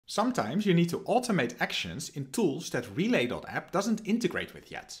Sometimes you need to automate actions in tools that Relay.app doesn't integrate with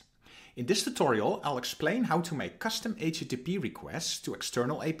yet. In this tutorial, I'll explain how to make custom HTTP requests to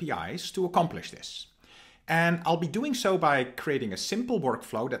external APIs to accomplish this. And I'll be doing so by creating a simple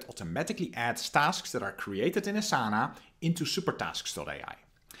workflow that automatically adds tasks that are created in Asana into supertasks.ai.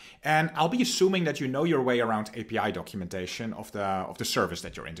 And I'll be assuming that you know your way around API documentation of the service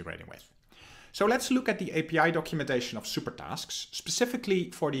that you're integrating with. So let's look at the API documentation of supertasks,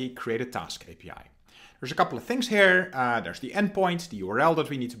 specifically for the created task API. There's a couple of things here. There's the endpoint, the URL that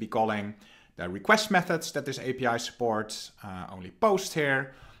we need to be calling, the request methods that this API supports, only post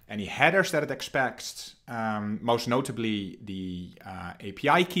here, any headers that it expects, most notably the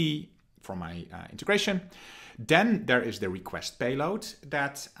API key from my integration. Then there is the request payload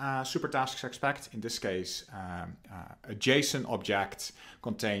that supertasks expect, in this case a JSON object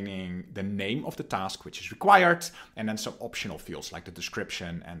containing the name of the task which is required, and then some optional fields like the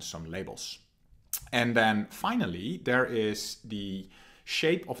description and some labels. And then finally there is the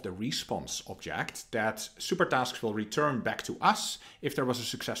shape of the response object that supertasks will return back to us if there was a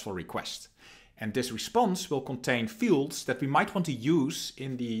successful request. And this response will contain fields that we might want to use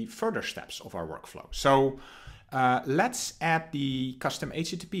in the further steps of our workflow. So let's add the custom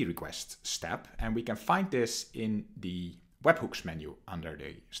HTTP request step, and we can find this in the webhooks menu under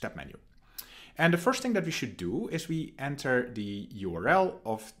the step menu. And the first thing that we should do is we enter the URL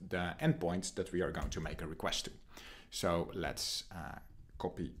of the endpoint that we are going to make a request to. So let's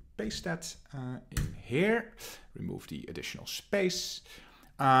copy paste that in here, remove the additional space.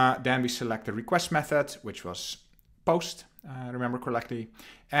 Then we select the request method, which was post, remember correctly.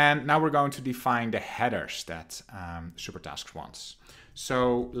 And now we're going to define the headers that supertasks wants.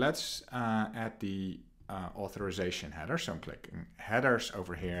 So let's add the authorization header. So I'm clicking headers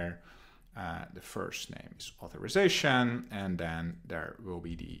over here. The first name is authorization, and then there will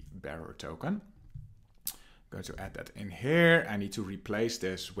be the bearer token. I'm going to add that in here. I need to replace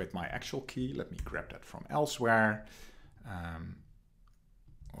this with my actual key. Let me grab that from elsewhere.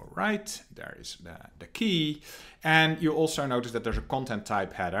 All right, there is the key. And you also notice that there's a content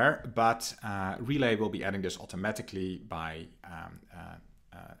type header, but Relay will be adding this automatically by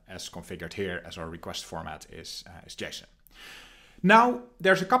as configured here, as our request format is JSON. Now,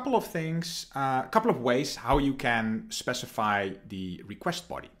 there's a couple of things, a couple of ways how you can specify the request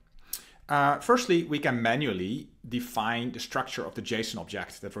body. Firstly, we can manually define the structure of the JSON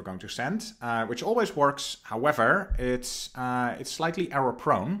object that we're going to send, which always works. However, it's slightly error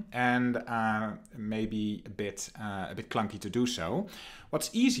prone and maybe a bit clunky to do so.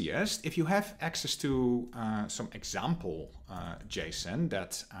 What's easiest, if you have access to some example JSON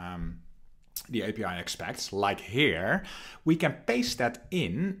that the API expects, like here, we can paste that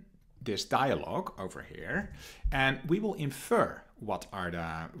in this dialog over here, and we will infer what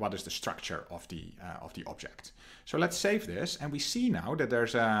is the structure of the object. So let's save this, and we see now that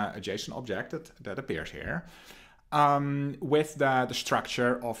there's a JSON object that appears here with the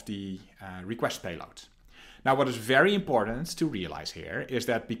structure of the request payload. Now, what is very important to realize here is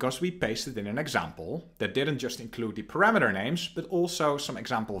that because we pasted in an example that didn't just include the parameter names, but also some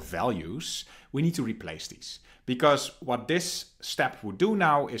example values, we need to replace these. Because what this step would do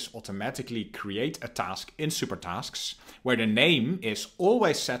now is automatically create a task in supertasks where the name is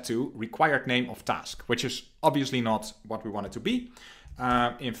always set to required name of task, which is obviously not what we want it to be.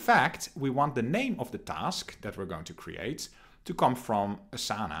 In fact, we want the name of the task that we're going to create to come from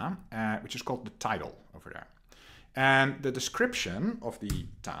Asana, which is called the title over there. And the description of the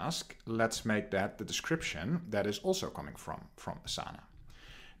task, let's make that the description that is also coming from Asana.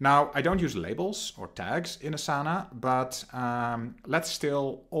 Now, I don't use labels or tags in Asana, but let's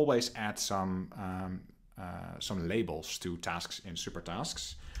still always add some labels to tasks in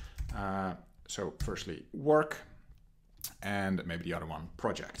supertasks. So firstly, work, and maybe the other one,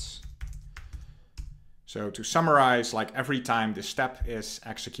 projects. So to summarize, like every time this step is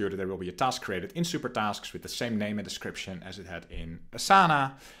executed, there will be a task created in supertasks with the same name and description as it had in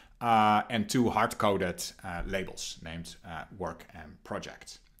Asana, and two hard-coded labels named work and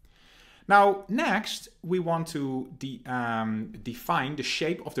project. Now, next, we want to define the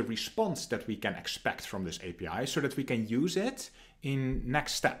shape of the response that we can expect from this API so that we can use it in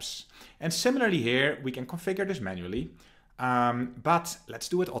next steps. And similarly here, we can configure this manually, but let's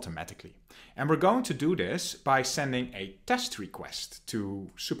do it automatically. And we're going to do this by sending a test request to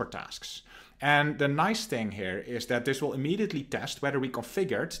supertasks. And the nice thing here is that this will immediately test whether we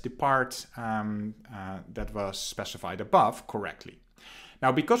configured the part that was specified above correctly.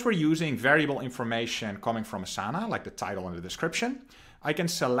 Now, because we're using variable information coming from Asana, like the title and the description, I can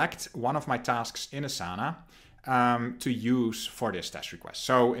select one of my tasks in Asana to use for this test request.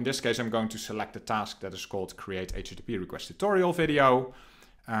 So in this case, I'm going to select the task that is called create HTTP request tutorial video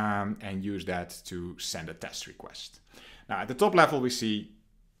and use that to send a test request. Now at the top level, we see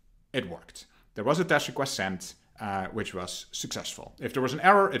it worked. There was a test request sent, which was successful. If there was an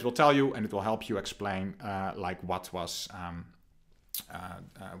error, it will tell you and it will help you explain like what was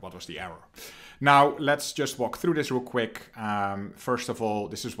the error. Now let's just walk through this real quick. First of all,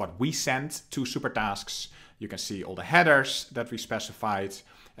 this is what we sent to supertasks. You can see all the headers that we specified,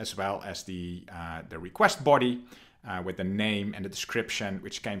 as well as the request body with the name and the description,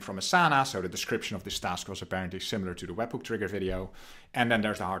 which came from Asana. So the description of this task was apparently similar to the webhook trigger video. And then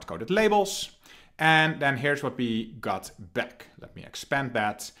there's the hard-coded labels. And then here's what we got back. Let me expand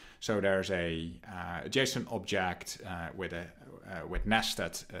that. So there's a JSON object with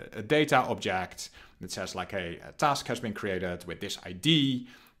nested a data object that says like, hey, a task has been created with this ID,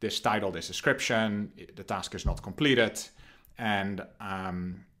 this title, this description, the task is not completed, and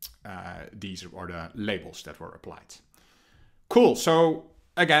these are the labels that were applied. Cool, so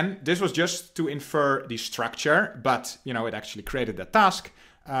again, this was just to infer the structure, but you know, it actually created the task.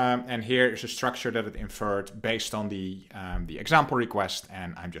 And here is a structure that it inferred based on the example request,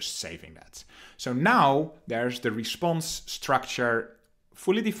 and I'm just saving that. So now there's the response structure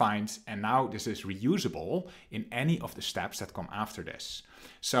fully defined, and now this is reusable in any of the steps that come after this.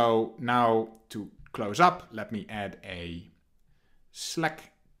 So now to close up, let me add a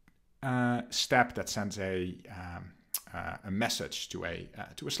Slack step that sends a message to a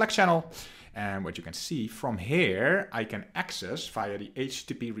Slack channel. And what you can see from here, I can access via the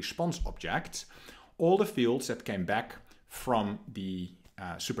HTTP response object all the fields that came back from the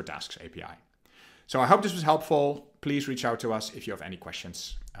supertasks API. So I hope this was helpful. Please reach out to us if you have any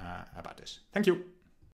questions about this. Thank you.